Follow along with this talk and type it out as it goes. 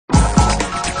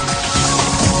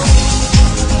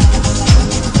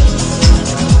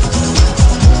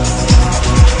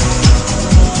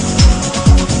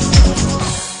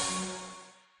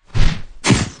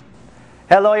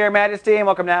Hello, Your Majesty, and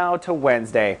welcome now to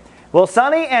Wednesday. Well,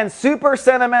 sunny and super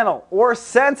sentimental or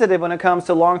sensitive when it comes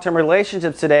to long-term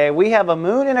relationships today. We have a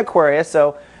moon in Aquarius,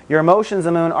 so your emotions,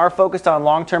 the moon, are focused on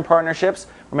long-term partnerships.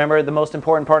 Remember, the most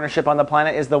important partnership on the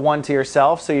planet is the one to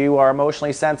yourself, so you are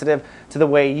emotionally sensitive to the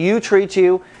way you treat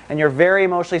you, and you're very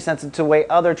emotionally sensitive to the way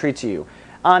others treat you.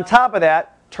 On top of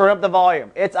that, turn up the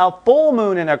volume. It's a full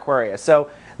moon in Aquarius, so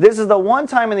this is the one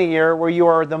time in the year where you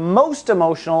are the most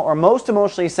emotional or most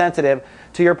emotionally sensitive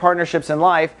to your partnerships in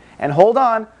life. And hold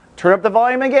on, turn up the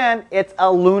volume again, it's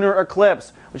a lunar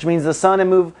eclipse, which means the sun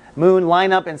and moon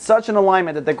line up in such an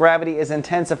alignment that the gravity is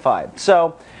intensified.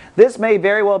 So this may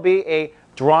very well be a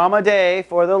drama day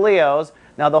for the Leos.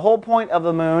 Now the whole point of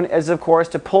the moon is, of course,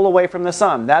 to pull away from the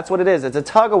sun. That's what it is. It's a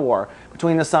tug-of-war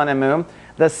between the sun and moon.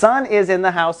 The sun is in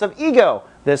the house of ego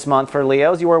this month for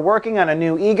Leos. You are working on a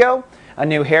new ego, a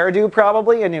new hairdo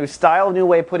probably, a new style, a new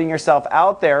way of putting yourself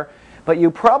out there. But you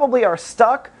probably are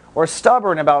stuck or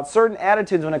stubborn about certain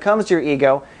attitudes when it comes to your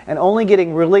ego, and only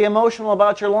getting really emotional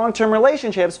about your long-term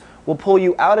relationships will pull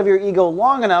you out of your ego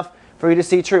long enough for you to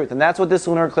see truth. And that's what this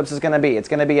lunar eclipse is going to be. It's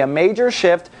going to be a major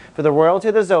shift for the royalty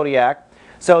of the zodiac.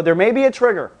 So there may be a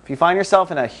trigger. If you find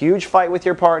yourself in a huge fight with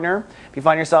your partner, if you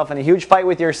find yourself in a huge fight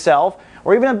with yourself,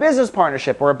 or even a business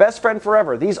partnership or a best friend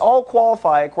forever, these all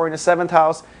qualify according to 7th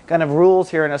house kind of rules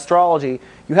here in astrology.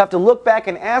 You have to look back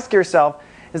and ask yourself,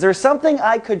 is there something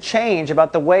I could change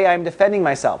about the way I'm defending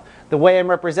myself, the way I'm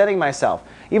representing myself,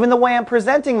 even the way I'm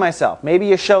presenting myself? Maybe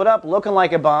you showed up looking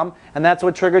like a bum, and that's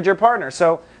what triggered your partner.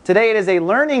 So today it is a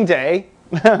learning day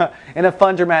in a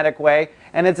fun, dramatic way,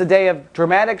 and it's a day of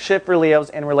dramatic shift for Leos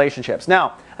in relationships.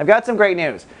 Now, I've got some great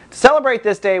news. To celebrate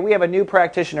this day, we have a new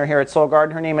practitioner here at Soul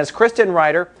Garden. Her name is Kristen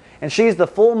Ryder, and she's the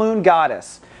full moon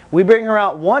goddess. We bring her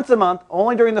out once a month,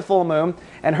 only during the full moon,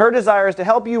 and her desire is to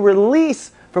help you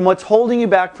release from what's holding you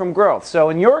back from growth. So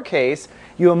in your case,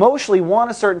 you emotionally want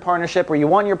a certain partnership, or you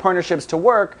want your partnerships to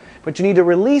work, but you need to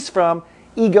release from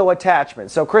ego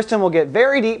attachment. So Kristen will get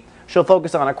very deep. She'll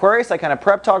focus on Aquarius. I kind of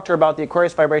prep talked to her about the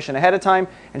Aquarius vibration ahead of time,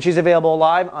 and she's available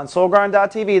live on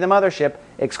soulgarden.tv, the mothership,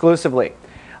 exclusively.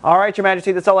 All right, Your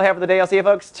Majesty, that's all I have for the day. I'll see you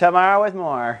folks tomorrow with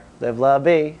more. Live, love,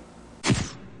 be.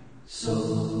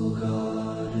 Soul.